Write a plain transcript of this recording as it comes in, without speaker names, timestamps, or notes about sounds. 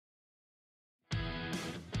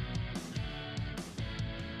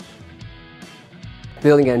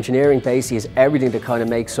Building engineering basically is everything that kind of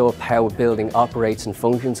makes up how a building operates and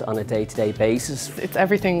functions on a day-to-day basis. It's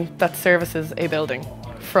everything that services a building,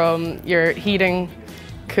 from your heating,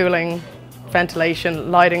 cooling, ventilation,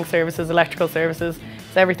 lighting services, electrical services.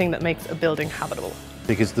 It's everything that makes a building habitable.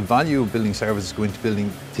 Because the value of building services going to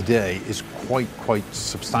building today is quite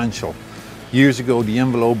substantial. Years ago, the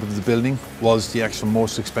envelope of the building was the actual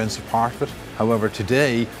most expensive part of it. However,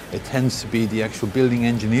 today, it tends to be the actual building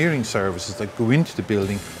engineering services that go into the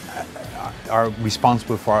building are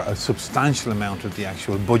responsible for a substantial amount of the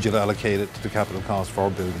actual budget allocated to the capital cost for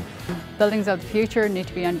building. Buildings of the future need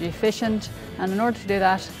to be energy efficient, and in order to do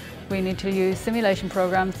that, we need to use simulation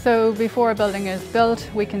programs. So before a building is built,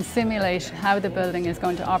 we can simulate how the building is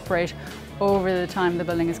going to operate over the time the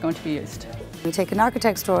building is going to be used. We take an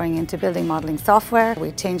architect's drawing into building modelling software,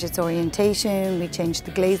 we change its orientation, we change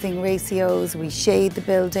the glazing ratios, we shade the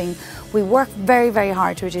building. We work very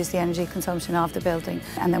hard to reduce the energy consumption of the building,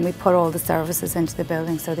 and then we put all the services into the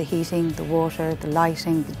building, so the heating, the water, the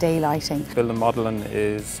lighting, the daylighting. Building modelling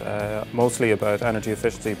is mostly about energy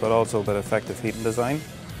efficiency, but also about effective heating design.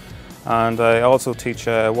 And I also teach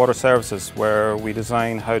water services, where we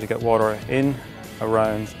design how to get water in,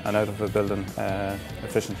 around and out of a building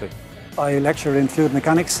efficiently. I lecture in fluid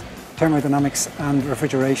mechanics, thermodynamics and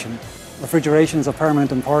refrigeration. Refrigeration is of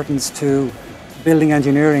paramount importance to building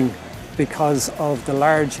engineering because of the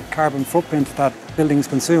large carbon footprint that buildings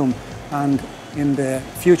consume, and in the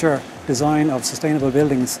future design of sustainable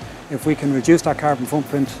buildings, if we can reduce that carbon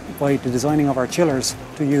footprint by the designing of our chillers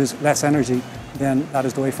to use less energy, then that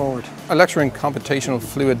is the way forward. I lecture in computational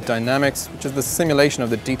fluid dynamics, which is the simulation of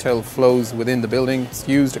the detailed flows within the building. It's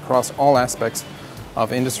used across all aspects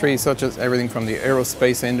of industry, such as everything from the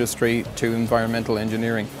aerospace industry to environmental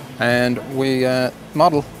engineering. And we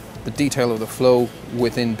model the detail of the flow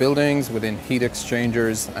within buildings, within heat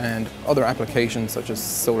exchangers and other applications such as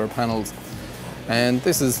solar panels. And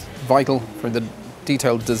this is vital for the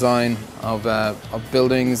detailed design of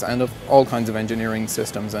buildings and of all kinds of engineering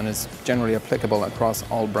systems, and is generally applicable across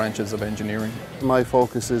all branches of engineering. My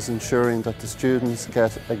focus is ensuring that the students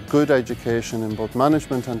get a good education in both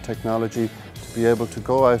management and technology to be able to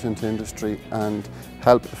go out into industry and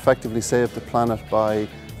help effectively save the planet by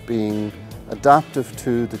being adaptive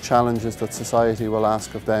to the challenges that society will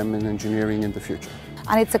ask of them in engineering in the future.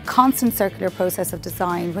 And it's a constant circular process of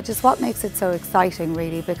design, which is what makes it so exciting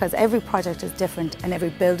really, because every project is different and every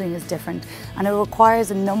building is different, and it requires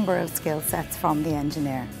a number of skill sets from the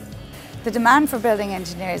engineer. The demand for building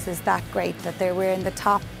engineers is that great that we're in the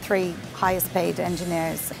top 3 highest paid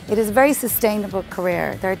engineers. It is a very sustainable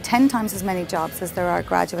career. There are 10 times as many jobs as there are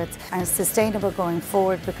graduates, and it's sustainable going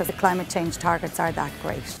forward because the climate change targets are that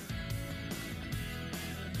great.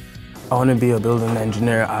 I want to be a building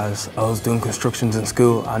engineer as I was doing constructions in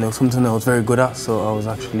school, and it was something I was very good at, so I was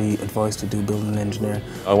actually advised to do building engineering.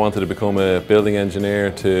 I wanted to become a building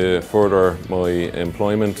engineer to further my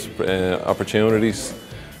employment opportunities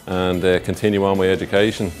and continue on my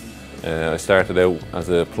education. I started out as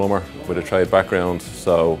a plumber with a trade background,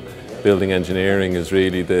 so building engineering is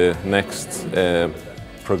really the next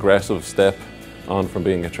progressive step on from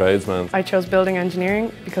being a tradesman. I chose building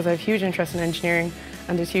engineering because I have huge interest in engineering,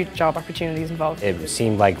 and there's huge job opportunities involved. It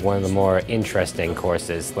seemed like one of the more interesting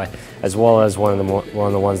courses, as well as one of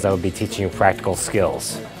the ones that would be teaching you practical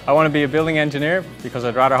skills. I want to be a building engineer because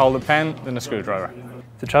I'd rather hold a pen than a screwdriver.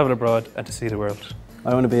 To travel abroad and to see the world.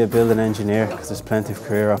 I want to be a building engineer because there's plenty of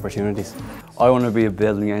career opportunities. I want to be a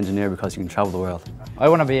building engineer because you can travel the world. I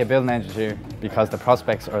want to be a building engineer because the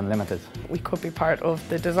prospects are unlimited. We could be part of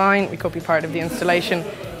the design, we could be part of the installation.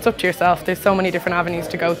 It's up to yourself. There's so many different avenues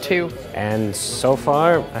to go to. And so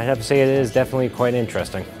far, I have to say it is definitely quite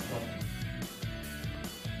interesting.